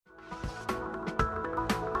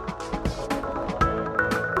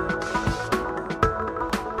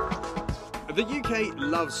The UK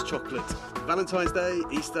loves chocolate. Valentine's Day,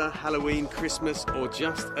 Easter, Halloween, Christmas, or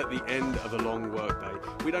just at the end of a long workday.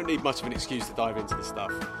 We don't need much of an excuse to dive into the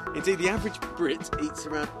stuff. Indeed, the average Brit eats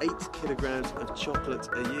around 8 kilograms of chocolate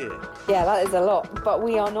a year. Yeah, that is a lot, but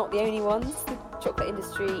we are not the only ones. The chocolate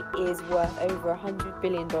industry is worth over $100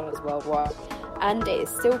 billion worldwide, and it is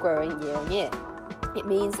still growing year on year. It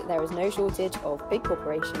means that there is no shortage of big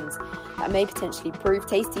corporations that may potentially prove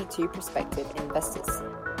tasty to prospective investors.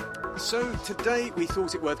 So today we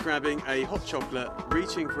thought it worth grabbing a hot chocolate,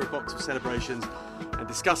 reaching for a box of celebrations and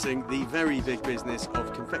discussing the very big business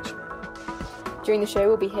of confectionery. During the show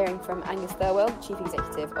we'll be hearing from Angus Thirlwell, Chief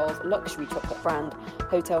Executive of luxury chocolate brand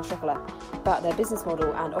Hotel Chocolat, about their business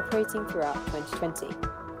model and operating throughout 2020.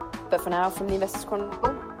 But for now, from the Investors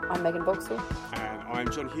Chronicle, I'm Megan Boxall. And I'm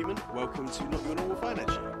John Human. Welcome to Not Your Normal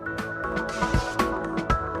Finance Show.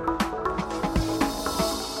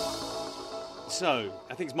 So,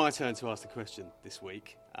 I think it's my turn to ask the question this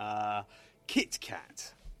week. Kit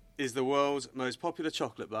Kat is the world's most popular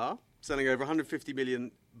chocolate bar, selling over 150 million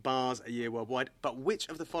bars a year worldwide. But which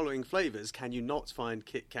of the following flavours can you not find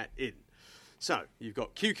Kit Kat in? So, you've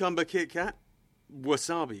got cucumber Kit Kat,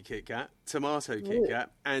 wasabi Kit Kat, tomato Kit Kat,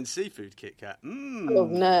 and seafood Kit Kat. Oh,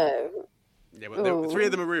 no. Yeah, well, three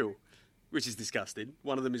of them are real, which is disgusting.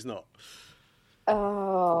 One of them is not.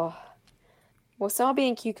 Oh... Wasabi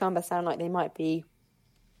and cucumber sound like they might be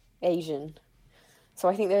Asian. So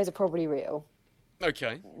I think those are probably real.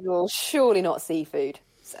 Okay. Well, surely not seafood.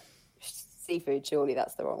 Seafood, surely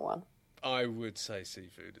that's the wrong one. I would say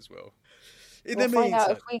seafood as well. We'll find out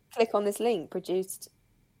if we click on this link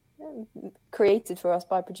created for us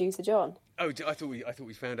by producer John. Oh, I thought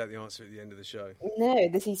we found out the answer at the end of the show. No,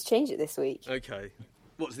 he's changed it this week. Okay.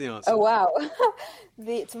 What's the answer? Oh, wow.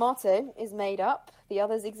 The tomato is made up. The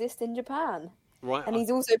others exist in Japan. Right. And he's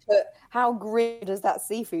also put, how grim does that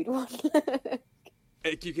seafood one look?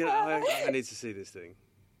 I need to see this thing.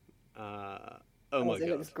 Oh my God. It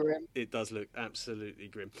looks grim. It does look absolutely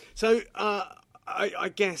grim. So,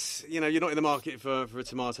 I guess, you're not in the market for a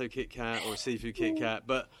tomato Kit Kat or a seafood Kit Kat,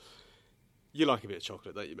 but you like a bit of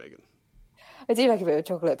chocolate, don't you, Megan? I do like a bit of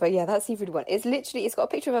chocolate, but yeah, that seafood one, it's got a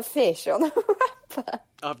picture of a fish on the wrapper.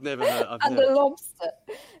 I've never heard. And a lobster.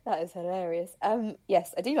 That is hilarious.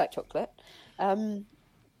 Yes, I do like chocolate. I'm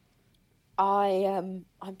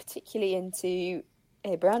particularly into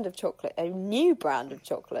a new brand of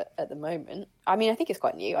chocolate at the moment. I mean, I think it's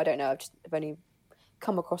quite new. I don't know. I've only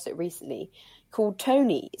come across it recently, called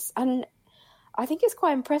Tony's, and I think it's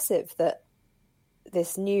quite impressive that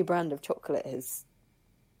this new brand of chocolate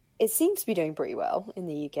it seems to be doing pretty well in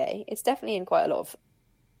the UK. It's definitely in quite a lot of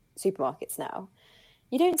supermarkets now.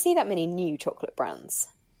 You don't see that many new chocolate brands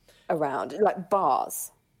around, like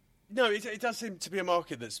bars. No, it does seem to be a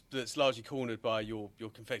market that's largely cornered by your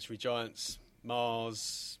confectionery giants,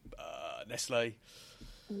 Mars, Nestle,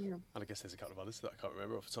 and I guess there's a couple of others that I can't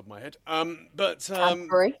remember off the top of my head.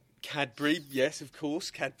 Cadbury, yes, of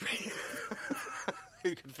course, Cadbury.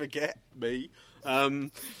 Who can forget me?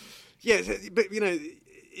 Yes, but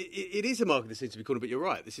it is a market that seems to be cornered. But you're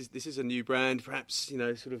right. This is a new brand, perhaps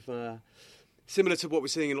sort of similar to what we're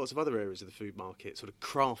seeing in lots of other areas of the food market, sort of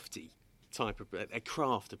crafty type of a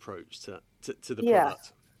craft approach to the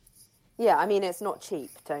product. Yeah, I mean, it's not cheap,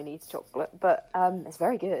 Tony's chocolate, but it's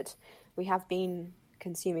very good. We have been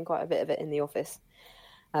consuming quite a bit of it in the office.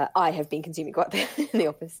 I have been consuming quite a bit in the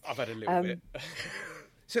office. I've had a little bit.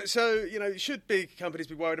 So should big companies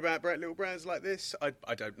be worried about little brands like this?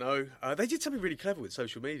 I don't know. They did something really clever with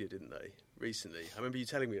social media, didn't they, recently? I remember you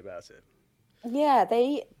telling me about it. Yeah,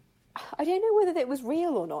 I don't know whether it was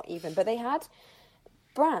real or not even, but they had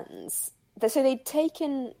brands. So they'd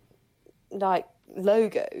taken like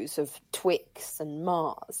logos of Twix and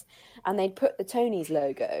Mars, and they'd put the Tony's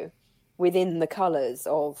logo within the colours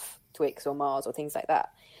of Twix or Mars or things like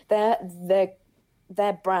that.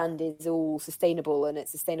 Their brand is all sustainable, and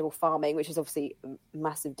it's sustainable farming, which is obviously a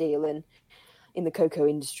massive deal in the cocoa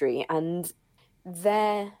industry. And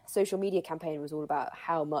their social media campaign was all about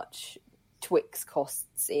how much Twix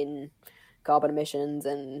costs in carbon emissions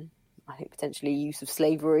and I think potentially use of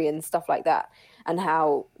slavery and stuff like that, and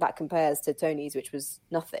how that compares to Tony's, which was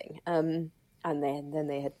nothing. And then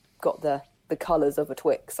they had got the colours of a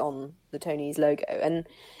Twix on the Tony's logo, and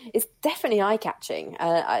it's definitely eye-catching.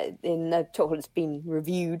 In the chocolate's been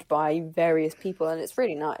reviewed by various people, and it's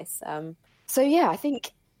really nice. So yeah, I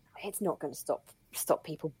think it's not going to stop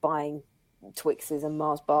people buying Twixes and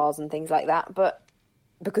Mars bars and things like that, but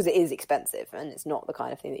because it is expensive, and it's not the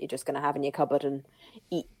kind of thing that you're just going to have in your cupboard and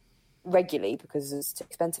eat regularly because it's too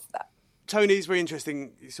expensive for that. Tony's very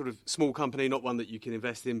interesting, sort of small company, not one that you can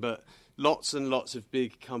invest in, but lots and lots of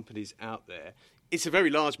big companies out there. It's a very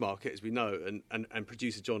large market, as we know, and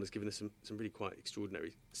producer John has given us some really quite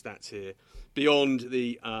extraordinary stats here. Beyond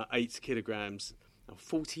the 8 kilograms,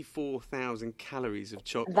 44,000 calories of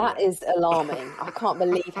chocolate. That is alarming. I can't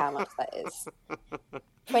believe how much that is.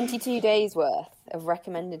 22 days worth of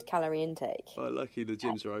recommended calorie intake. Well, lucky the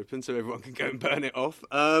gyms are open, so everyone can go and burn it off.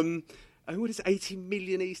 And what is 80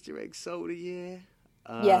 million Easter eggs sold a year?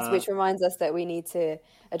 Yes, which reminds us that we need to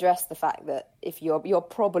address the fact that if you're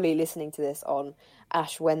probably listening to this on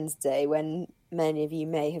Ash Wednesday, when many of you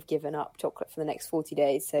may have given up chocolate for the next 40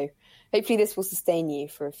 days. So hopefully this will sustain you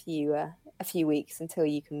for a few weeks until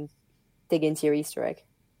you can dig into your Easter egg.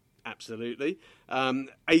 Absolutely.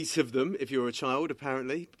 8 of them, if you're a child,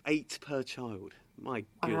 apparently. 8 per child. My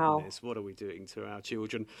goodness, wow. What are we doing to our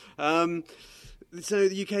children? So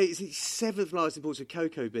the UK is the 7th largest importer of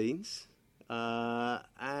cocoa beans.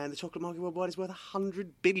 And the chocolate market worldwide is worth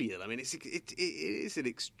 100 billion. I mean, it is an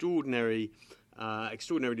extraordinarily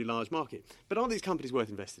large market. But are these companies worth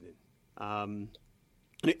investing in?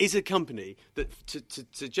 It is a company that,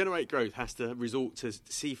 to generate growth, has to resort to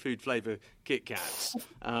seafood flavour Kit Kats,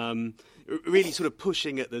 really sort of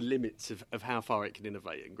pushing at the limits of how far it can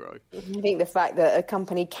innovate and grow. I think the fact that a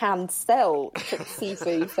company can sell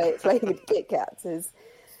seafood flavoured Kit Kats is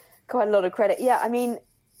quite a lot of credit. Yeah, I mean,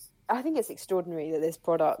 I think it's extraordinary that this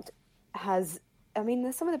product has... I mean,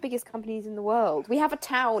 there's some of the biggest companies in the world. We have a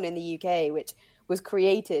town in the UK which was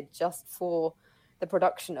created just for the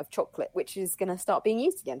production of chocolate, which is going to start being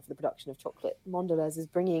used again for the production of chocolate. Mondelez is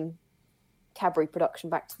bringing Cadbury production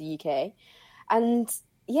back to the UK. And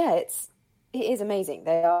yeah, it is amazing.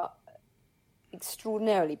 They are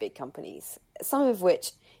extraordinarily big companies, some of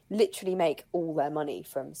which literally make all their money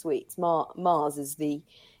from sweets. Mars is the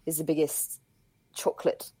biggest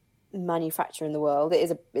chocolate manufacturer in the world.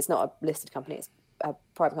 It's not a listed company, it's a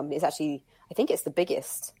private company. It's actually, I think it's the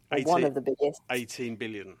biggest, one of the biggest. 18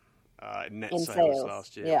 billion. Net sales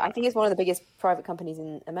last year. Yeah, I think it's one of the biggest private companies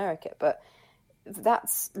in America, but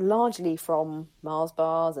that's largely from Mars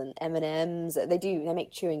bars and M&Ms. They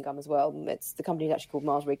make chewing gum as well. It's the company is actually called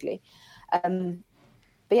Mars Wrigley. But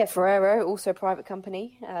yeah, Ferrero, also a private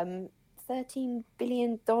company, $13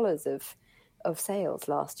 billion of sales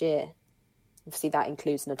last year. Obviously, that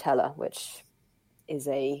includes Nutella, which is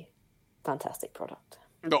a fantastic product.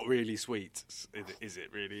 Not really sweet, is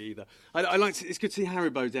it really either? I like to, it's good to see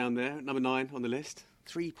Haribo down there, number 9 on the list.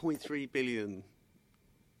 $3.3 billion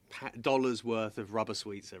worth of rubber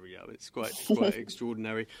sweets every year. It's quite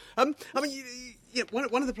extraordinary. I mean, yeah,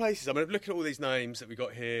 one of the places. I mean, look at all these names that we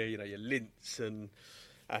got here. You know, your Lindt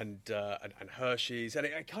and Hershey's, and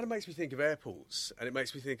it kind of makes me think of airports, and it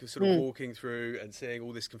makes me think of sort of walking through and seeing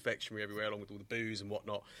all this confectionery everywhere, along with all the booze and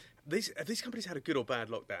whatnot. Have these companies had a good or bad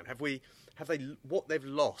lockdown? Have they what they've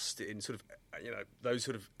lost in sort of those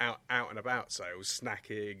sort of out and about sales,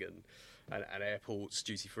 snacking and airports,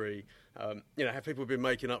 duty free? Have people been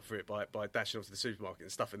making up for it by dashing off to the supermarket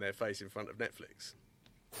and stuffing their face in front of Netflix?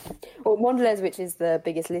 Well, Mondelez, which is the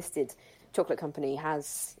biggest listed chocolate company,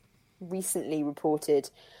 has recently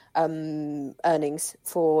reported earnings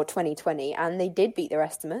for 2020, and they did beat their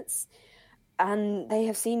estimates. And they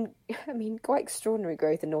have seen, quite extraordinary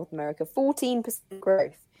growth in North America, 14%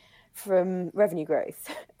 growth from revenue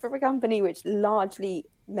growth for a company which largely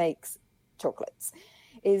makes chocolates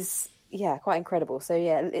is, quite incredible. So,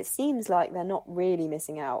 it seems like they're not really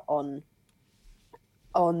missing out on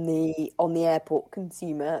the airport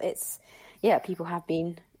consumer. It's, people have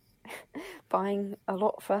been buying a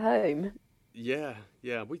lot for home. Yeah.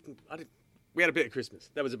 We had a bit of Christmas.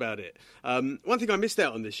 That was about it. One thing I missed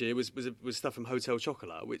out on this year was stuff from Hotel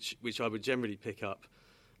Chocolat, which I would generally pick up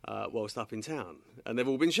whilst up in town, and they've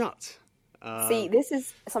all been shut. See, this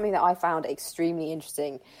is something that I found extremely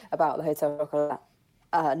interesting about the Hotel Chocolat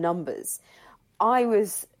numbers. I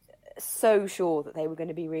was so sure that they were going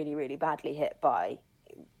to be really, really badly hit by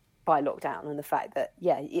lockdown, and the fact that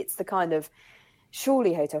it's the kind of,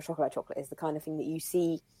 surely Hotel Chocolat chocolate is the kind of thing that you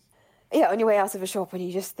see on your way out of a shop and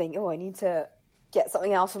you just think, I need to get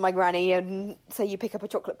something else for my granny, and so you pick up a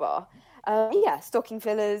chocolate bar. Stocking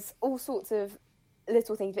fillers, all sorts of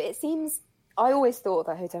little things. But it seems, I always thought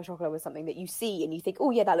that Hotel Chocolat was something that you see and you think,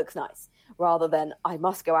 that looks nice, rather than I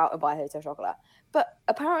must go out and buy Hotel Chocolat. But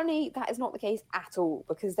apparently that is not the case at all,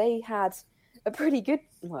 because they had a pretty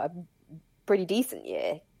decent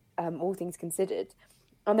year, all things considered.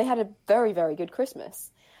 And they had a very, very good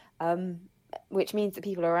Christmas. Which means that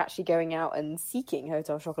people are actually going out and seeking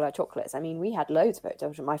Hotel Chocolat chocolates. I mean, we had loads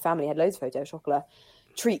of my family had loads of Hotel Chocolat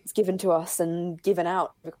treats given to us and given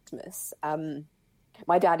out for Christmas.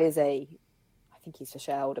 My dad is a think he's a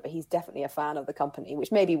shareholder, but he's definitely a fan of the company,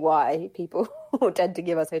 which may be why people tend to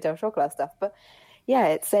give us Hotel Chocolat stuff. But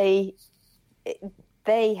yeah,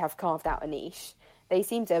 they have carved out a niche. They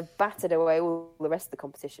seem to have battered away all the rest of the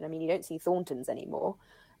competition. I mean, you don't see Thornton's anymore,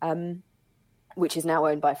 which is now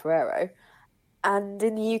owned by Ferrero. And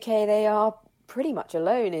in the UK, they are pretty much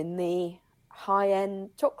alone in the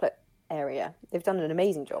high-end chocolate area. They've done an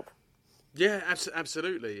amazing job. Yeah,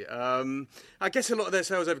 absolutely. I guess a lot of their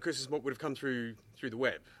sales over Christmas would have come through the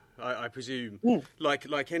web. I presume,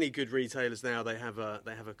 like any good retailers now, they have a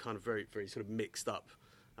kind of very, very sort of mixed up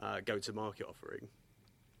go-to-market offering.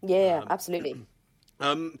 Yeah, absolutely.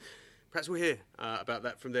 Perhaps we'll hear about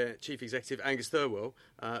that from their chief executive, Angus Thirlwell,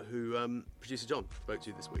 who producer John spoke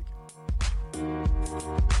to this week.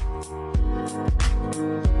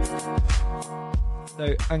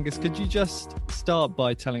 So, Angus, could you just start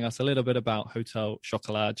by telling us a little bit about Hotel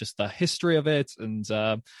Chocolat, just the history of it, and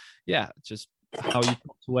just how you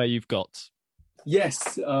got to where you've got?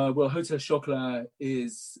 Yes, well, Hotel Chocolat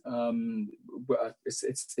is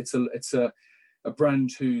it's a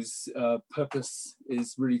brand whose purpose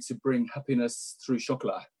is really to bring happiness through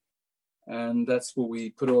chocolate, and that's what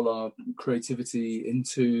we put all our creativity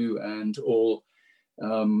into, and all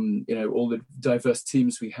the diverse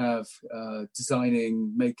teams we have,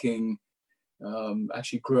 designing, making,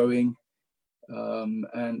 actually growing,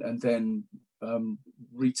 and then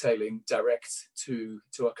retailing direct to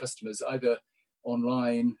our customers, either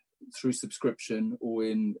online through subscription or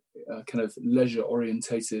in kind of leisure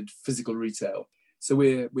orientated physical retail. So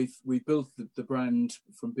we built the brand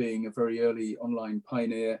from being a very early online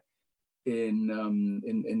pioneer in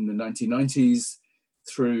the 1990s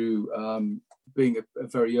through being a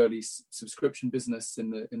very early subscription business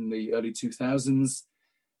in the early 2000s,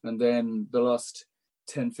 and then the last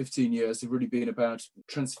 10-15 years have really been about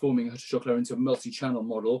transforming Hotel Chocolat into a multi-channel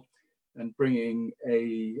model and bringing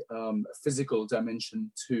a physical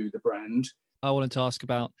dimension to the brand. I wanted to ask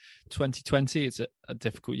about 2020. It's a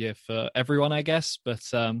difficult year for everyone, I guess, but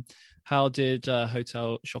how did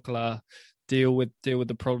Hotel Chocolat deal with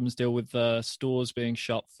the problems, deal with the stores being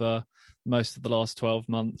shut for most of the last 12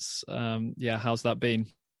 months? How's that been?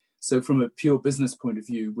 So from a pure business point of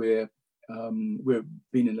view, we've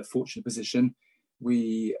been in a fortunate position.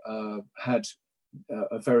 We had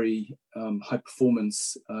a very high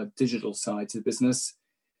performance digital side to the business,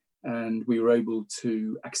 and we were able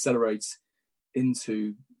to accelerate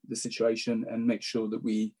into the situation and make sure that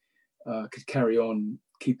we could carry on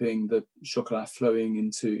keeping the chocolat flowing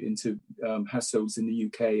into households in the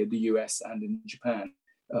UK, the US, and in Japan.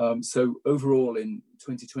 So overall, in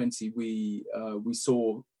 2020, we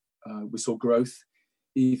saw growth,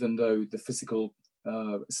 even though the physical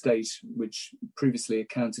estate, which previously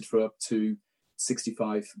accounted for up to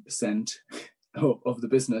 65% of the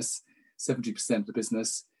business, 70% of the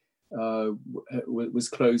business, was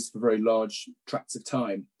closed for very large tracts of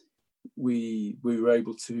time. We were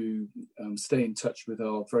able to stay in touch with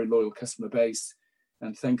our very loyal customer base,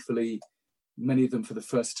 and thankfully, many of them for the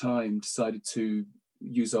first time decided to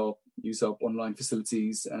use our online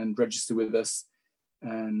facilities and register with us.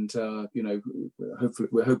 And hopefully,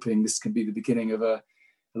 we're hoping this can be the beginning of a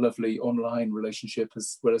lovely online relationship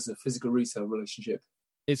as well as a physical retail relationship.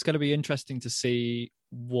 It's going to be interesting to see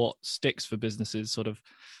what sticks for businesses, sort of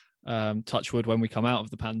touch wood, when we come out of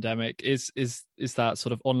the pandemic. Is that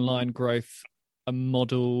sort of online growth a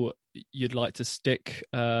model you'd like to stick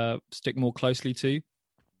more closely to?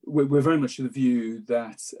 We're very much of the view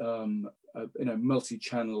that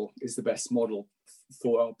multi-channel is the best model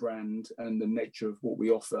for our brand and the nature of what we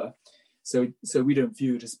offer. So we don't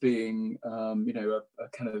view it as being a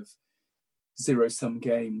kind of zero-sum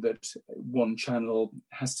game that one channel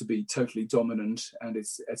has to be totally dominant, and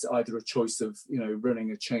it's either a choice of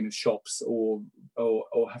running a chain of shops or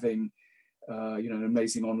having an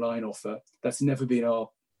amazing online offer. That's never been our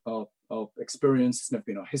experience. It's never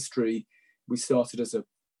been our history. We started as a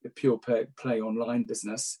pure play online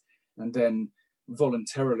business, and then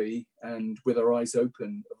voluntarily and with our eyes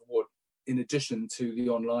open of what, in addition to the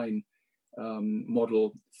online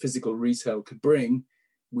model, physical retail could bring,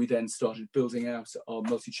 we then started building out our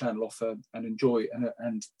multi-channel offer and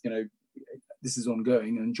this is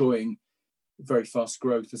ongoing, and enjoying very fast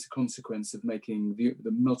growth as a consequence of making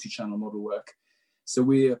the multi-channel model work. So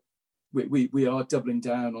we are doubling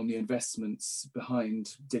down on the investments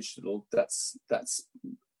behind digital. That's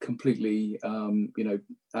completely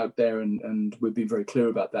out there, and we've been very clear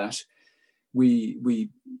about that. We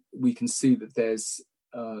can see that there's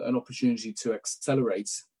an opportunity to accelerate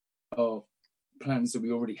our plans that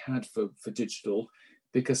we already had for digital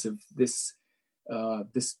because of this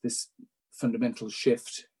fundamental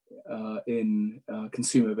shift in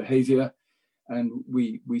consumer behaviour, and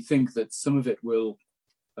we think that some of it will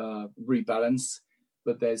rebalance,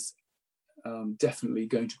 but there's definitely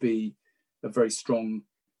going to be a very strong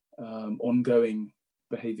ongoing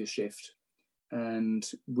behaviour shift,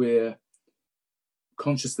 and we're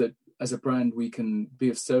conscious that as a brand we can be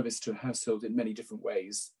of service to a household in many different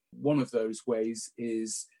ways. One of those ways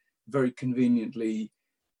is very conveniently,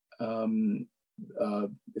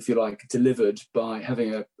 if you like, delivered by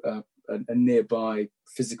having a nearby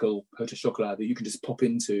physical Hotel Chocolat that you can just pop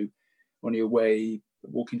into on your way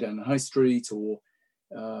walking down the high street, or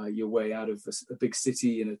your way out of a big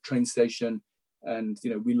city in a train station. And, you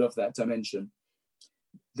know, we love that dimension.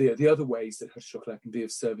 The other ways that Hotel Chocolat can be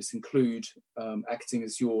of service include acting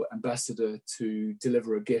as your ambassador to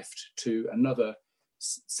deliver a gift to another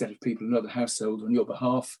set of people, another household on your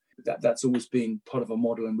behalf. That's always been part of our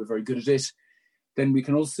model, and we're very good at it. Then we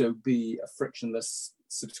can also be a frictionless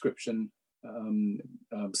subscription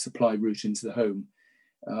supply route into the home.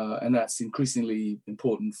 And that's increasingly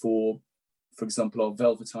important for example, our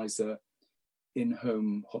Velvetizer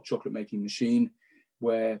in-home hot chocolate making machine,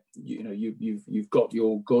 where you've got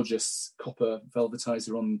your gorgeous copper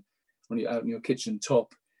Velvetizer out in your kitchen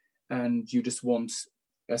top, and you just want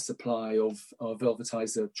a supply of our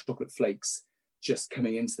Velvetizer chocolate flakes just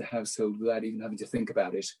coming into the household without even having to think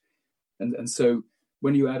about it. And so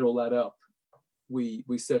when you add all that up, we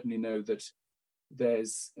certainly know that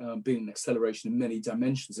there's been an acceleration in many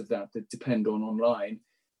dimensions of that depend on online,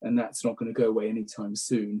 and that's not going to go away anytime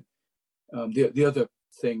soon. The other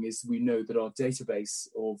thing is we know that our database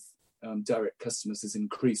of direct customers has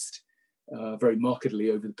increased very markedly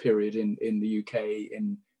over the period in the UK,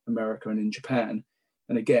 in America, and in Japan.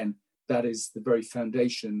 And again, that is the very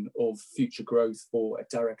foundation of future growth for a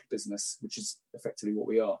direct business, which is effectively what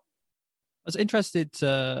we are. I was interested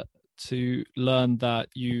to learn that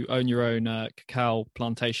you own your own cacao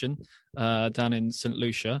plantation down in St.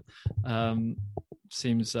 Lucia.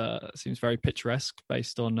 Seems very picturesque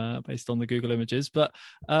based on the Google images, but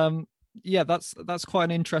that's quite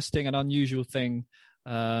an interesting and unusual thing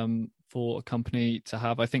for a company to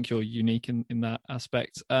have. I think you're unique in that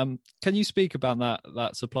aspect. Can you speak about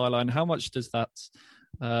that supply line? How much does that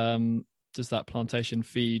plantation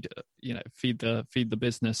feed the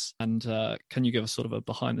business? And can you give us sort of a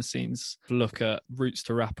behind the scenes look at routes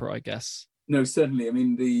to wrapper, I guess? No, certainly. I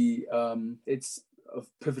mean, it's of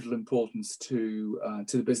pivotal importance to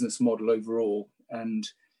the business model overall, and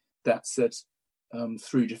that's at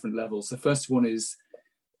three different levels. The first one is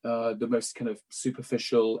the most kind of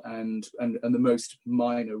superficial and the most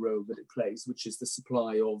minor role that it plays, which is the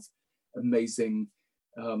supply of amazing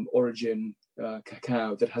origin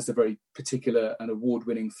cacao that has a very particular and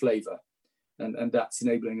award-winning flavour, and that's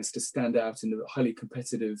enabling us to stand out in the highly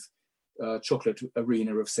competitive chocolate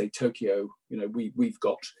arena of, say, Tokyo. We've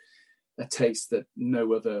got a taste that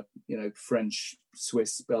no other, French,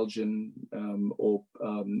 Swiss, Belgian, or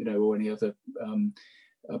any other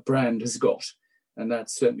brand has got, and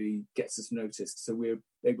that certainly gets us noticed. So we're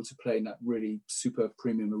able to play in that really super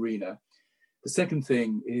premium arena. The second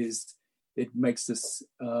thing is it makes us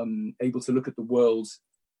able to look at the world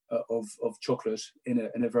of chocolate in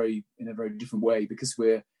a very different way, because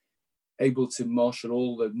we're able to marshal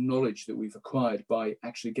all the knowledge that we've acquired by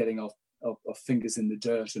actually getting our fingers in the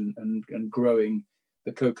dirt and growing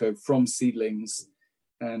the cocoa from seedlings,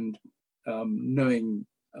 and knowing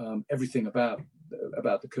everything about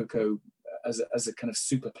the cocoa as a kind of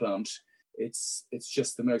super plant. It's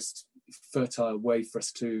just the most fertile way for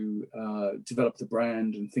us to develop the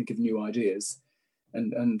brand and think of new ideas.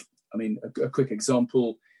 And I mean, a quick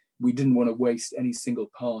example, we didn't want to waste any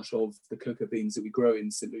single part of the cocoa beans that we grow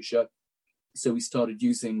in St. Lucia, so we started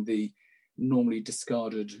using the normally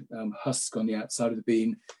discarded husk on the outside of the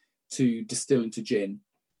bean to distill into gin.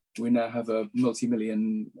 We now have a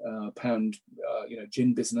multi-million pound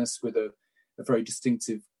gin business with a very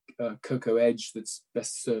distinctive cocoa edge that's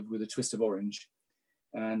best served with a twist of orange.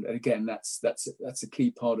 And again, that's a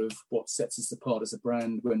key part of what sets us apart as a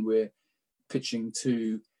brand when we're pitching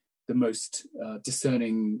to the most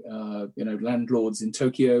discerning landlords in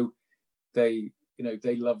Tokyo. They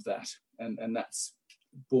love that, and that's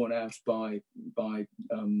borne out by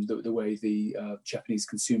the way the Japanese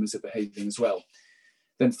consumers are behaving as well.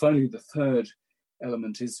 Then finally, the third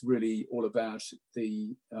element is really all about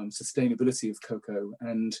the sustainability of cocoa,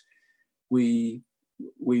 and we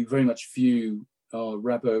very much view our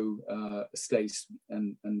Rabo estate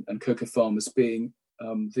and cocoa farm as being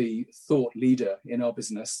the thought leader in our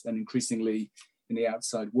business, and increasingly in the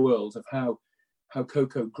outside world, of how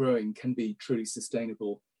cocoa growing can be truly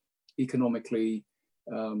sustainable, economically,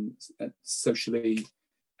 socially,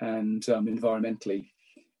 and environmentally.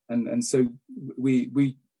 And so we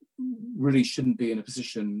really shouldn't be in a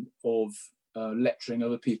position of lecturing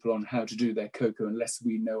other people on how to do their cocoa unless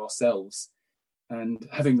we know ourselves. And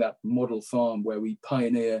having that model farm where we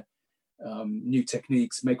pioneer new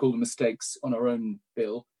techniques, make all the mistakes on our own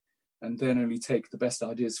bill, and then only take the best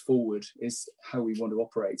ideas forward is how we want to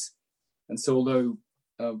operate. And so although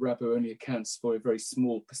Rabo only accounts for a very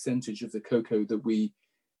small percentage of the cocoa that we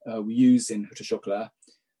use in Hotel Chocolat,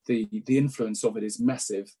 the influence of it is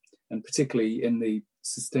massive, and particularly in the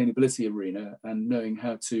sustainability arena, and knowing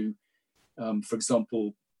how to, for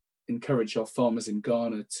example, encourage our farmers in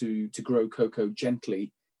Ghana to grow cocoa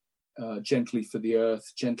gently for the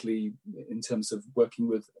earth, gently in terms of working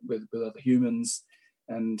with other humans,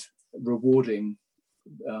 and rewarding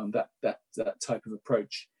that type of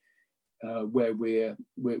approach, where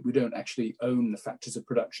we don't actually own the factors of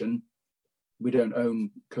production, we don't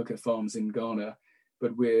own cocoa farms in Ghana,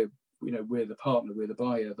 but we're the partner, we're the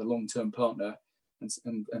buyer, the long-term partner,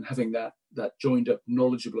 and having that joined up,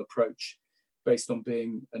 knowledgeable approach based on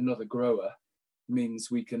being another grower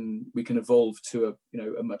means we can evolve to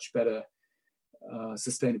a much better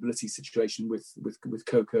sustainability situation with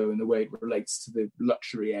cocoa and the way it relates to the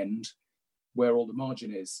luxury end, where all the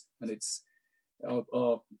margin is. And it's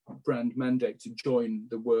our brand mandate to join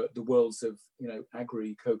the worlds of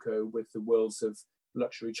agri cocoa with the worlds of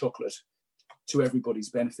luxury chocolate, to everybody's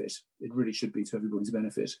benefit. It really should be to everybody's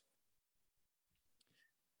benefit.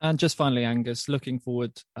 And just finally, Angus, looking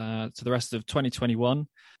forward to the rest of 2021,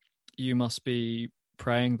 you must be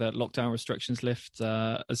praying that lockdown restrictions lift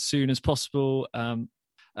as soon as possible.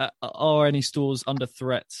 Are any stores under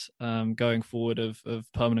threat going forward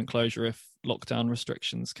of permanent closure if lockdown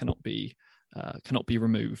restrictions cannot be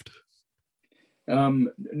removed?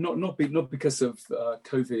 Not because of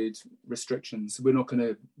COVID restrictions. We're not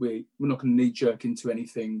going to knee jerk into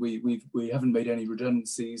anything. We haven't made any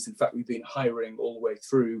redundancies. In fact, we've been hiring all the way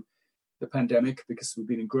through the pandemic because we've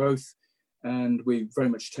been in growth, and we very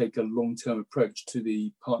much take a long-term approach to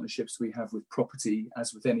the partnerships we have with property,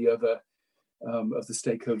 as with any other of the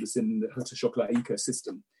stakeholders in the Hotel Chocolat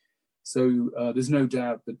ecosystem. So there's no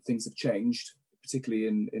doubt that things have changed, particularly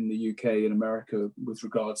in the UK and America, with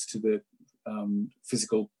regards to the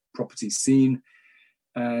physical property scene,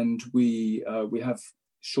 and we have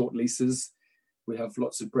short leases, we have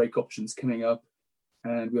lots of break options coming up,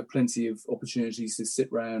 and we have plenty of opportunities to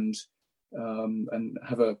sit round and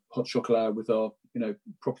have a hot chocolat with our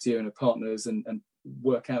property owner partners and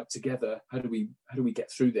work out together how do we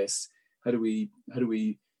get through this, how do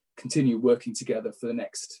we continue working together for the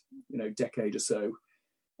next decade or so,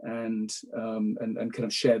 and kind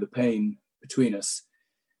of share the pain between us.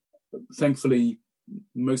 Thankfully,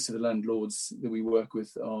 most of the landlords that we work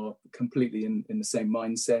with are completely in the same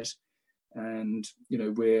mindset, and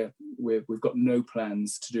we've got no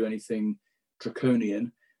plans to do anything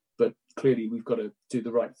draconian, but clearly we've got to do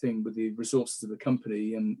the right thing with the resources of the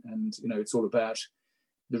company, and it's all about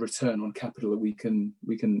the return on capital that we can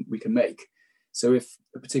make. So if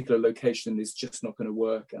a particular location is just not going to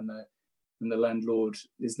work, and the landlord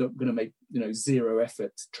is not going to make zero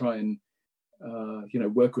effort to try and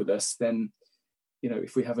work with us, then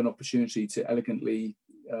if we have an opportunity to elegantly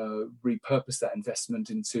repurpose that investment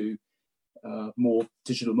into more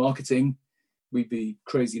digital marketing, we'd be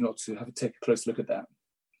crazy not to take a close look at that.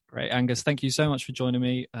 Great, Angus, thank you so much for joining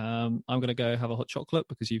me. I'm going to go have a hot chocolate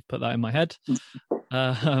because you've put that in my head.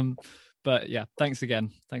 But yeah, thanks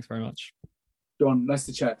again. Thanks very much. John, nice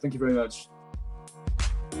to chat. Thank you very much.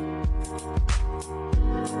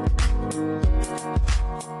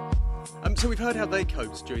 So we've heard how they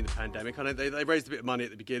coped during the pandemic. I know they raised a bit of money at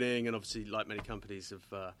the beginning, and obviously, like many companies,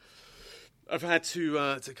 have had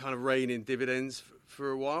to kind of rein in dividends for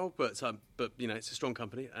a while. But it's a strong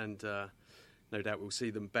company, and no doubt we'll see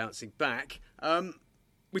them bouncing back.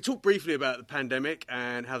 We talked briefly about the pandemic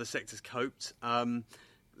and how the sector's coped.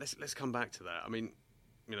 Let's come back to that. I mean,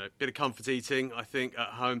 a bit of comfort eating, I think, at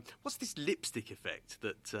home. What's this lipstick effect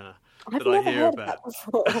that I hear about?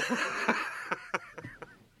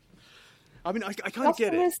 I mean, I kind of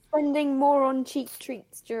get it. Customers spending more on cheap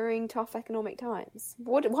treats during tough economic times.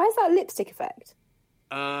 Why is that a lipstick effect?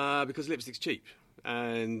 Because lipstick's cheap.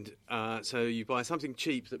 And so you buy something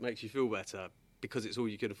cheap that makes you feel better because it's all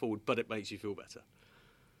you can afford, but it makes you feel better.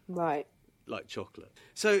 Right. Like chocolate.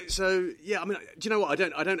 So yeah, I mean, do you know what?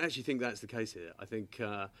 I don't actually think that's the case here. I think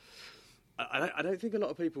I don't think a lot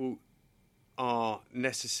of people are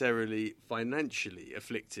necessarily financially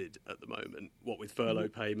afflicted at the moment, what with furlough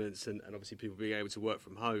payments and obviously people being able to work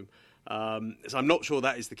from home. So I'm not sure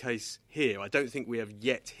that is the case here. I don't think we have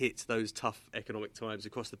yet hit those tough economic times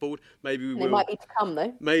across the board. Maybe we will. It might be to come,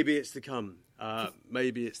 though. Maybe it's to come.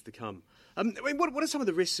 Maybe it's to come. I mean, what are some of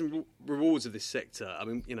the risks and rewards of this sector? I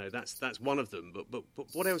mean, that's one of them. But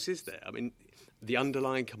what else is there? I mean, the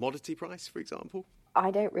underlying commodity price, for example. I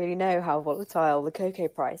don't really know how volatile the cocoa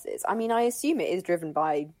price is. I mean, I assume it is driven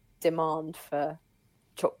by demand for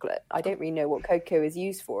chocolate. I don't really know what cocoa is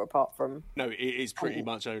used for apart from... No, it is pretty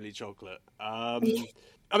much only chocolate. I mean,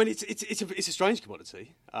 it's a strange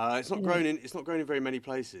commodity. It's not grown in very many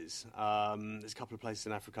places. There's a couple of places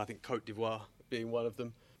in Africa. I think Côte d'Ivoire being one of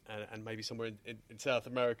them, and maybe somewhere in South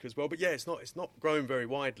America as well. But yeah, it's not grown very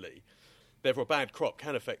widely. Therefore, a bad crop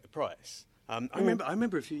can affect the price. I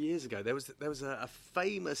remember a few years ago there was a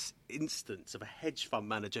famous instance of a hedge fund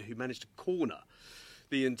manager who managed to corner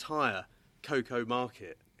the entire cocoa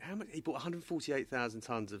market. How much? He bought 148,000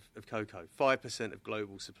 tons of cocoa, 5% of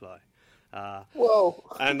global supply. Whoa!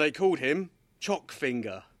 And they called him Choc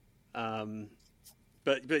Finger.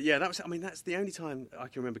 But yeah, that's the only time I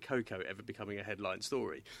can remember cocoa ever becoming a headline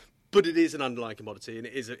story. But it is an underlying commodity, and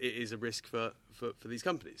it is a risk for these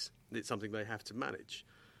companies. It's something they have to manage.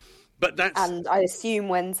 And I assume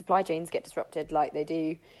when supply chains get disrupted like they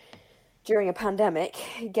do during a pandemic,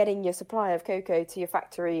 getting your supply of cocoa to your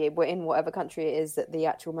factory in whatever country it is that the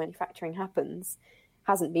actual manufacturing happens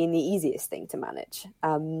hasn't been the easiest thing to manage.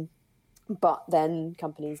 But then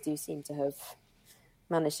companies do seem to have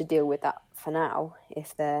managed to deal with that for now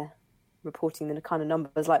if they're reporting the kind of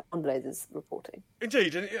numbers like Mondelez is reporting.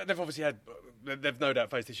 Indeed, and they've no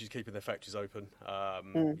doubt faced issues keeping their factories open.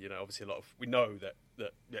 Obviously we know that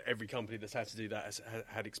every company that's had to do that has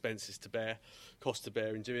had expenses to bear, costs to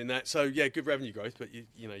bear in doing that. So yeah, good revenue growth, but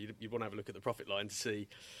you want to have a look at the profit line to see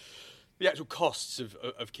the actual costs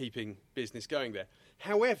of keeping business going there.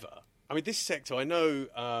 However, I mean, this sector, I know,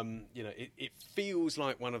 it feels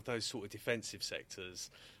like one of those sort of defensive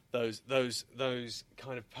sectors. Those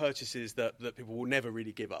kind of purchases that people will never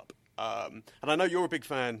really give up. And I know you're a big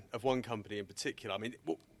fan of one company in particular. I mean,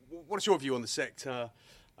 what's your view on the sector?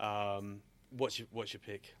 What's your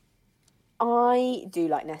pick? I do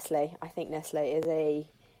like Nestle. I think Nestle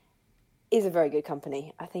is a very good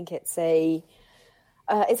company. I think it's a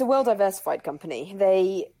well diversified company.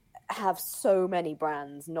 They have so many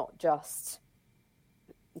brands, not just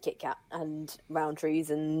Kit Kat and Roundtrees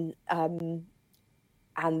and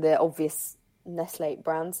the obvious Nestle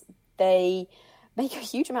brands. They make a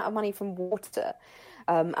huge amount of money from water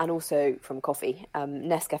and also from coffee.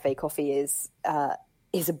 Nescafe coffee is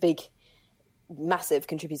a big, massive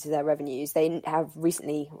contributor to their revenues. They have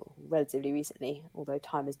relatively recently, although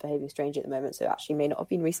time is behaving strangely at the moment, so it actually may not have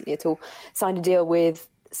been recently at all, signed a deal with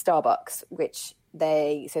Starbucks, which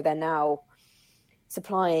they're now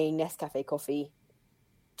supplying Nescafe coffee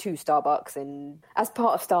to Starbucks, and as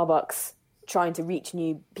part of Starbucks trying to reach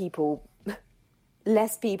new people,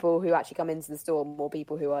 less people who actually come into the store, more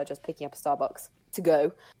people who are just picking up a Starbucks to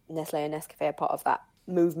go. Nestle and Nescafe are part of that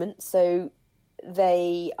movement, so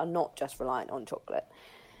they are not just reliant on chocolate.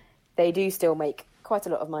 They do still make quite a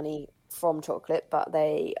lot of money from chocolate, but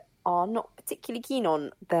they are not particularly keen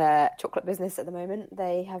on their chocolate business at the moment.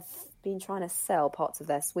 They have been trying to sell parts of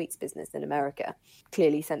their sweets business in America,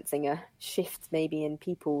 clearly sensing a shift maybe in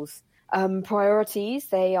people's priorities.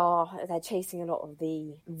 They're chasing a lot of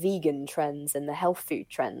the vegan trends and the health food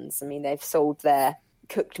trends. I mean, they've sold their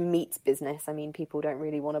cooked meats business. I mean, people don't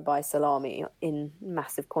really want to buy salami in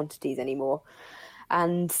massive quantities anymore,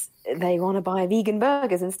 and they want to buy vegan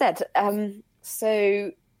burgers instead.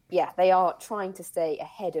 So yeah, they are trying to stay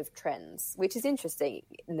ahead of trends, which is interesting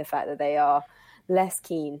in the fact that they are less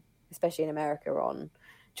keen, especially in America, on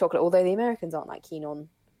chocolate, although the Americans aren't that keen on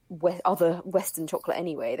other Western chocolate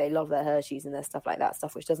anyway. They love their Hershey's and their stuff like that,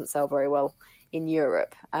 stuff which doesn't sell very well in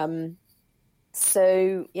Europe.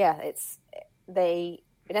 So yeah,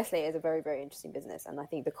 Nestle is a very, very interesting business, and I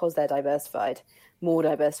think because they're diversified, more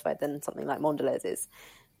diversified than something like Mondelez is,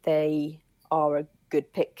 they are a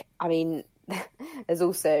good pick. I mean, there's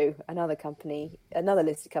also another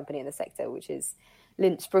listed company in the sector, which is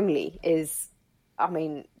Lindt Sprüngli.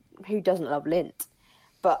 Who doesn't love Lindt?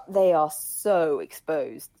 But they are so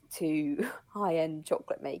exposed to high-end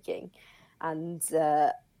chocolate making and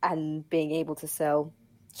being able to sell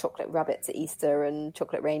chocolate rabbits at Easter and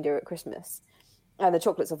chocolate reindeer at Christmas. And the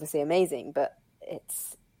chocolate's obviously amazing, but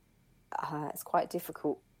it's quite a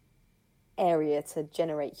difficult area to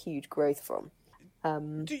generate huge growth from.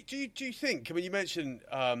 Do you think? I mean, you mentioned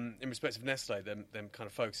in respect of Nestle, them kind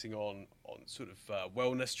of focusing on sort of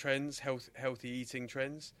wellness trends, healthy eating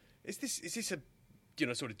trends. Is this a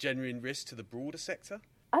sort of genuine risk to the broader sector?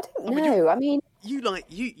 I don't know. I mean,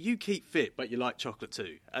 you keep fit, but you like chocolate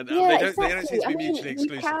too, and yeah, they exactly. don't seem to be mutually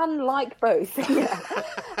exclusive. You can like both,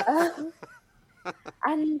 yeah.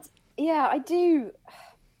 And yeah, I do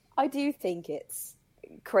think it's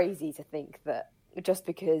crazy to think that just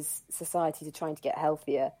because societies are trying to get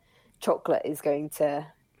healthier, chocolate is going to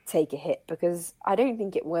take a hit, because I don't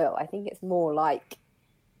think it will. I think it's more like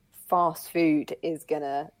fast food is going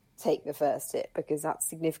to take the first hit, because that's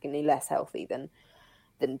significantly less healthy than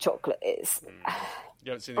chocolate is.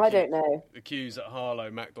 You haven't seen don't know. The queues at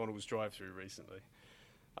Harlow McDonald's drive-through recently.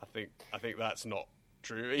 I think that's not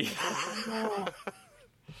true either.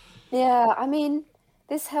 Yeah, I mean,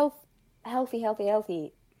 this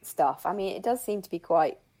healthy stuff, I mean, it does seem to be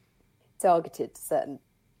quite targeted to certain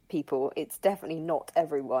people. It's definitely not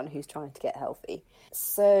everyone who's trying to get healthy.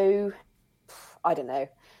 So, I don't know.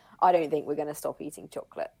 I don't think we're going to stop eating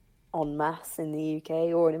chocolate en masse in the UK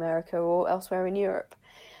or in America or elsewhere in Europe.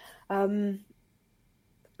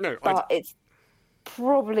 But it's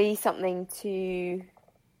probably something to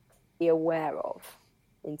be aware of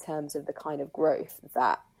in terms of the kind of growth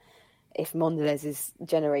that, if Mondelez is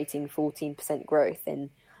generating 14% growth in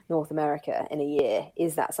North America in a year,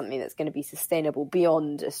 is that something that's going to be sustainable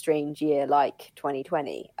beyond a strange year like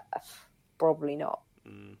 2020? Probably not.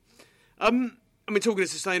 I mean, talking of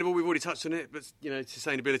sustainable, we've already touched on it, but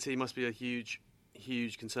sustainability must be a huge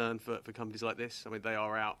concern for companies like this. I mean, they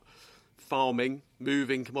are out farming,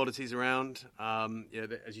 moving commodities around.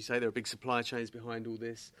 As you say, there are big supply chains behind all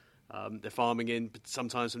this. They're farming in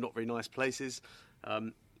sometimes some not very nice places.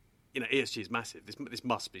 ESG is massive. This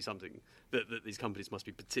must be something that these companies must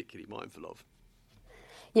be particularly mindful of.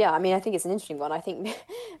 Yeah, I mean, I think it's an interesting one. I think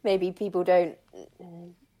maybe people don't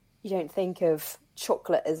think of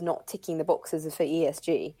chocolate as not ticking the boxes for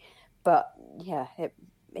ESG, but yeah,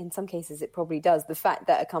 in some cases it probably does. The fact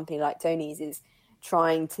that a company like Tony's is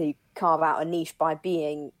trying to carve out a niche by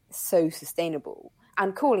being so sustainable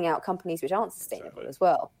and calling out companies which aren't sustainable as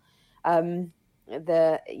well.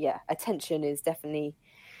 Attention is definitely,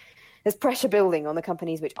 there's pressure building on the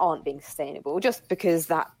companies which aren't being sustainable, just because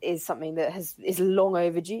that is something that is long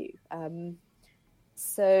overdue.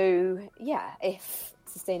 If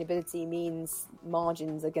sustainability means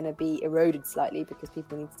margins are going to be eroded slightly because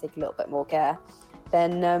people need to take a little bit more care,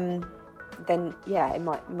 then it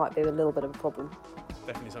might be a little bit of a problem.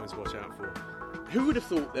 Definitely something to watch out for. Who would have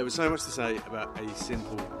thought there was so much to say about a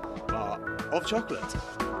simple bar of chocolate?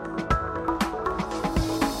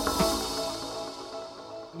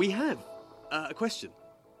 We have a question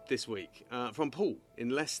this week from Paul in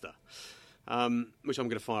Leicester, which I'm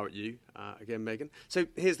going to fire at you again, Megan. So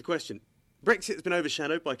here's the question. Brexit has been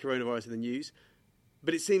overshadowed by coronavirus in the news,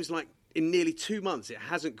 but it seems like in nearly 2 months it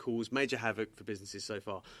hasn't caused major havoc for businesses so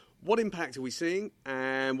far. What impact are we seeing,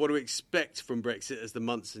 and what do we expect from Brexit as the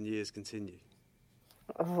months and years continue?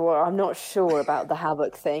 Well, I'm not sure about the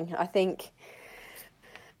havoc thing. I think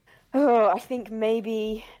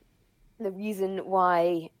maybe the reason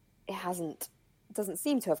why it doesn't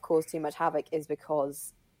seem to have caused too much havoc is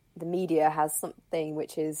because the media has something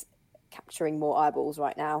which is capturing more eyeballs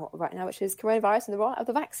right now, which is coronavirus and the rollout of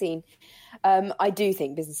the vaccine. I do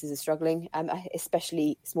think businesses are struggling,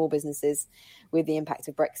 especially small businesses, with the impact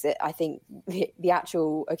of Brexit. I think the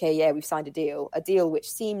actual, we've signed a deal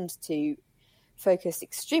which seemed to focus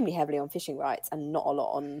extremely heavily on fishing rights and not a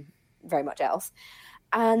lot on very much else.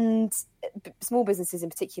 And small businesses in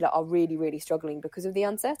particular are really, really struggling because of the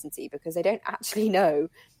uncertainty, because they don't actually know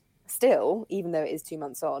still, even though it is 2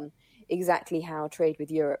 months on, exactly how trade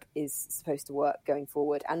with Europe is supposed to work going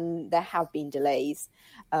forward. And there have been delays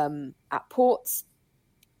at ports,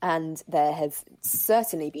 and there have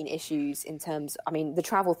certainly been issues in terms, the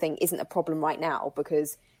travel thing isn't a problem right now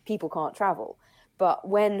because people can't travel. But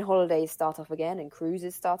when holidays start up again and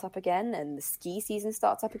cruises start up again and the ski season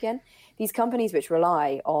starts up again, these companies which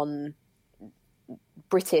rely on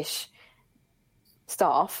British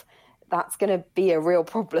staff, that's going to be a real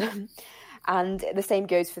problem. And the same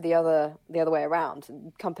goes for the other way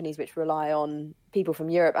around. Companies which rely on people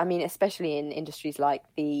from Europe, especially in industries like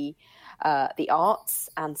the arts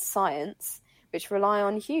and science, which rely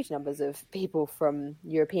on huge numbers of people from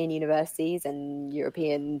European universities and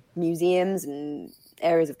European museums and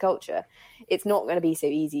areas of culture. It's not going to be so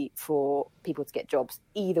easy for people to get jobs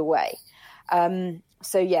either way.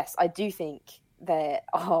 So yes, I do think there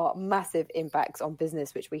are massive impacts on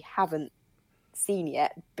business which we haven't seen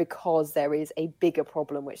yet, because there is a bigger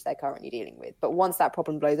problem which they're currently dealing with. But once that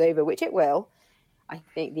problem blows over, which it will, I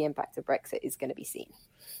think the impact of Brexit is going to be seen.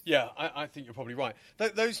 Yeah, I think you're probably right.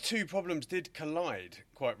 Those two problems did collide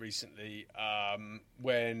quite recently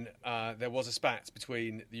when there was a spat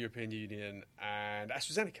between the European Union and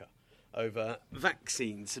AstraZeneca over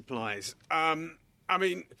vaccine supplies. I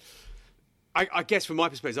mean, I guess from my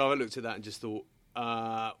perspective, I looked at that and just thought,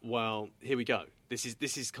 well, here we go. This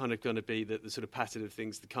is kind of going to be the sort of pattern of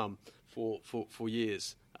things to come for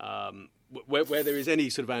years. Where there is any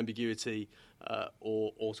sort of ambiguity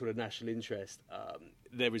or sort of national interest,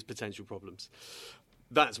 there is potential problems.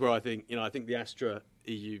 That's where I think the Astra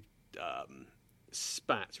EU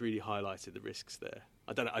spat really highlighted the risks there.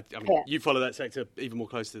 I don't know. I mean, you follow that sector even more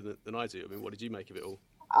closely than I do. I mean, what did you make of it all?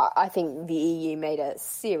 I think the EU made a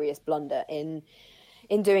serious blunder in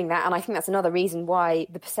doing that, and I think that's another reason why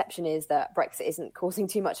the perception is that Brexit isn't causing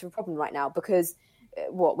too much of a problem right now, because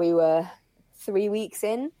we were 3 weeks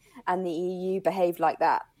in and the EU behaved like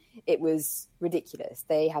that. It was ridiculous.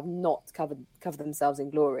 They have not covered themselves in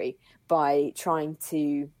glory by trying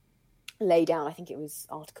to lay down, I think it was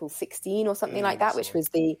Article 16 or something like that, which was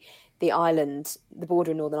the island, the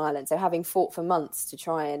border in Northern Ireland. So having fought for months to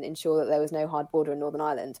try and ensure that there was no hard border in Northern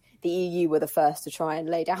Ireland, the EU were the first to try and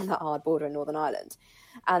lay down that hard border in Northern Ireland.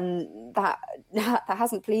 And that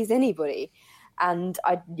hasn't pleased anybody. And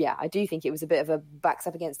I do think it was a bit of a backs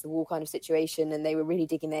up against the wall kind of situation, and they were really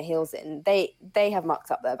digging their heels in. They have mucked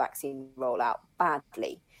up their vaccine rollout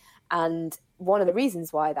badly. And one of the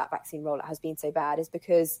reasons why that vaccine rollout has been so bad is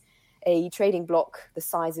because a trading bloc the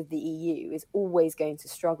size of the EU is always going to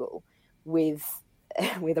struggle with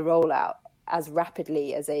a rollout as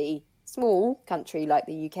rapidly as a small country like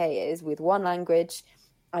the UK is, with one language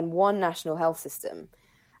and one national health system.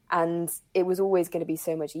 And it was always going to be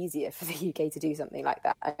so much easier for the UK to do something like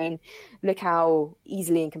that. I mean, look how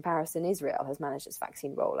easily, in comparison, Israel has managed its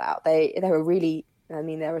vaccine rollout.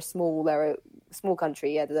 They're a small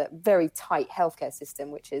country. There's a very tight healthcare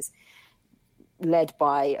system, which is led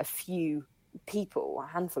by a few people,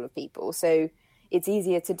 a handful of people. So it's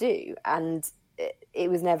easier to do. And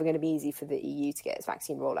it was never going to be easy for the EU to get its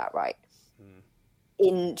vaccine rollout right.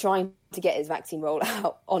 In trying to get its vaccine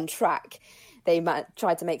rollout on track, they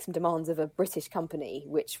tried to make some demands of a British company,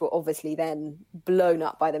 which were obviously then blown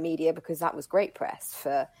up by the media, because that was great press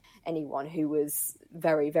for anyone who was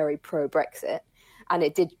very, very pro-Brexit. And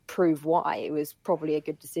it did prove why it was probably a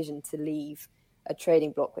good decision to leave a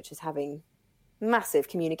trading bloc which is having massive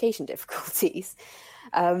communication difficulties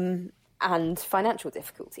and financial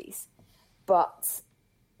difficulties. But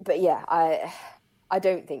yeah, I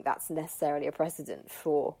don't think that's necessarily a precedent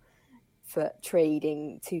for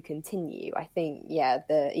trading to continue. I think,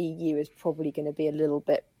 the EU is probably going to be a little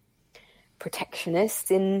bit protectionist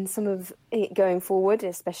in some of it going forward,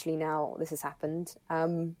 especially now this has happened.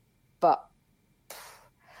 But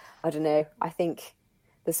I don't know. I think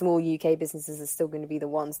the small UK businesses are still going to be the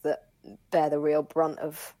ones that bear the real brunt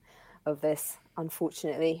of this,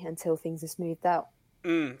 unfortunately, until things are smoothed out.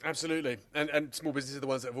 Absolutely. And small businesses are the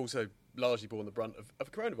ones that have also largely borne the brunt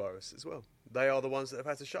of coronavirus as well. They are the ones that have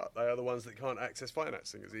had to shut. They are the ones that can't access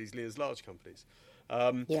financing as easily as large companies.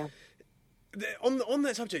 On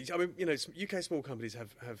that subject, I mean, UK small companies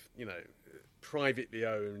have privately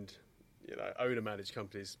owned, owner-managed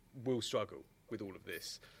companies will struggle with all of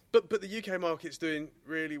this. But the UK market's doing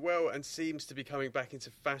really well and seems to be coming back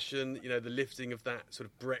into fashion. The lifting of that sort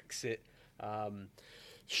of Brexit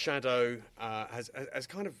shadow has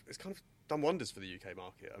kind of done wonders for the UK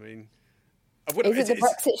market. I mean, is it the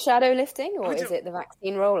Brexit shadow lifting, or is it the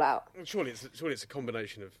vaccine rollout? Surely it's a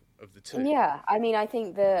combination of the two. Yeah, I mean, I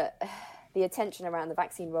think the attention around the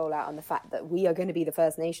vaccine rollout and the fact that we are going to be the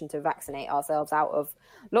first nation to vaccinate ourselves out of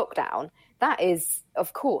lockdown, that is,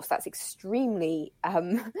 of course, that's extremely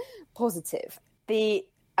positive. The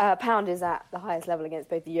pound is at the highest level against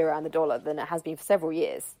both the euro and the dollar than it has been for several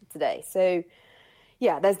years today. So,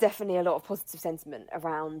 yeah, there's definitely a lot of positive sentiment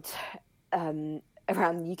around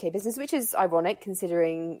the UK business, which is ironic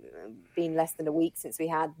considering being less than a week since we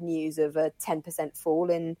had news of a 10% fall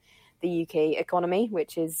in the UK economy,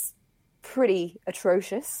 which is pretty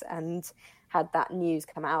atrocious. And had that news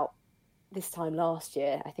come out this time last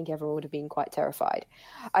year, I think everyone would have been quite terrified.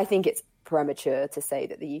 I think it's premature to say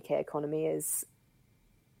that the UK economy is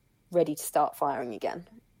ready to start firing again.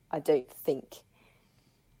 I don't think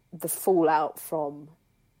the fallout from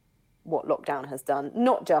what lockdown has done,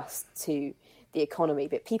 not just to the economy,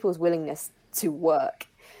 but people's willingness to work,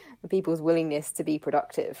 people's willingness to be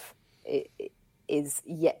productive, is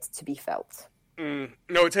yet to be felt. No,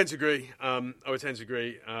 I would tend to agree. In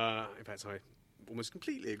fact, I almost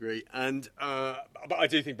completely agree. And but I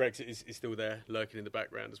do think Brexit is still there, lurking in the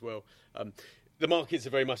background as well. the markets are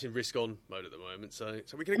very much in risk-on mode at the moment, so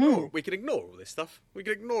we can ignore all this stuff. We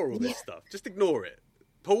can ignore all this stuff. Just ignore it.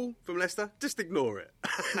 Paul from Leicester, just ignore it.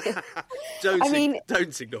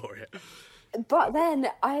 Don't ignore it. But then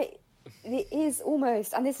it is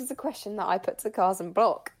almost, and this is a question that I put to Carson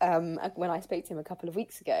Block when I spoke to him a couple of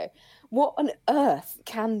weeks ago. What on earth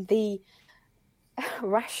can the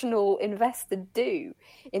rational investor do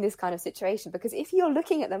in this kind of situation? Because if you're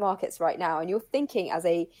looking at the markets right now and you're thinking as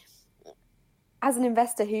an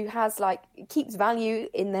investor who has keeps value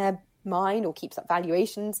in their mind or keeps up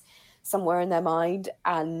valuations somewhere in their mind,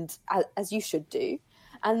 and as you should do,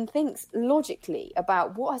 and thinks logically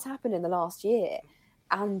about what has happened in the last year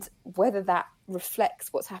and whether that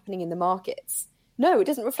reflects what's happening in the markets. No, it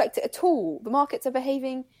doesn't reflect it at all. The markets are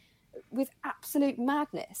behaving with absolute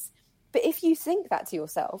madness. But if you think that to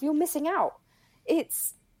yourself, you're missing out.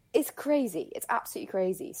 It's crazy. It's absolutely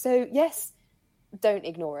crazy. So yes, don't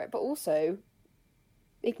ignore it, but also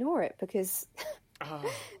ignore it, because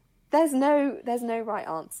there's no right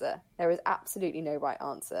answer. There is absolutely no right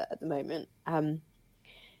answer at the moment.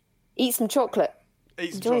 Eat some chocolate.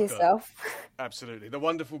 Enjoy yourself. Absolutely. The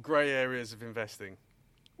wonderful grey areas of investing,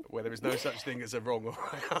 where there is no such thing as a wrong or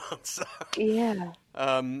right answer. Yeah.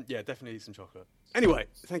 Definitely eat some chocolate. Anyway,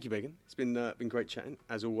 thank you, Megan. It's been great chatting,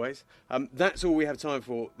 as always. That's all we have time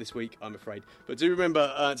for this week, I'm afraid. But do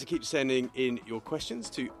remember to keep sending in your questions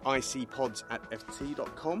to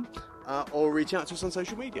icpods@ft.com or reach out to us on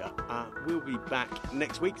social media. We'll be back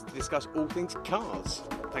next week to discuss all things cars.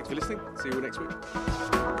 Thanks for listening. See you all next week.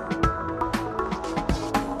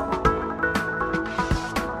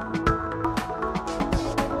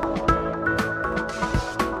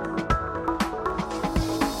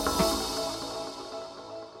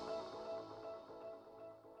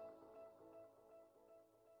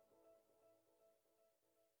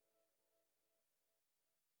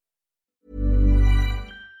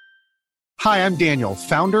 Hi, I'm Daniel,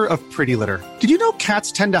 founder of Pretty Litter. Did you know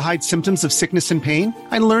cats tend to hide symptoms of sickness and pain?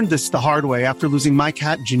 I learned this the hard way after losing my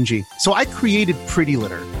cat, Gingy. So I created Pretty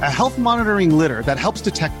Litter, a health monitoring litter that helps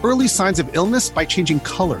detect early signs of illness by changing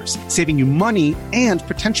colors, saving you money and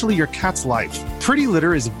potentially your cat's life. Pretty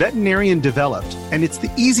Litter is veterinarian developed, and it's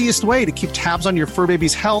the easiest way to keep tabs on your fur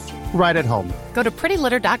baby's health right at home. Go to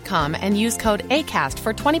prettylitter.com and use code ACAST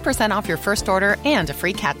for 20% off your first order and a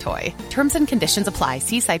free cat toy. Terms and conditions apply.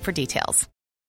 See site for details.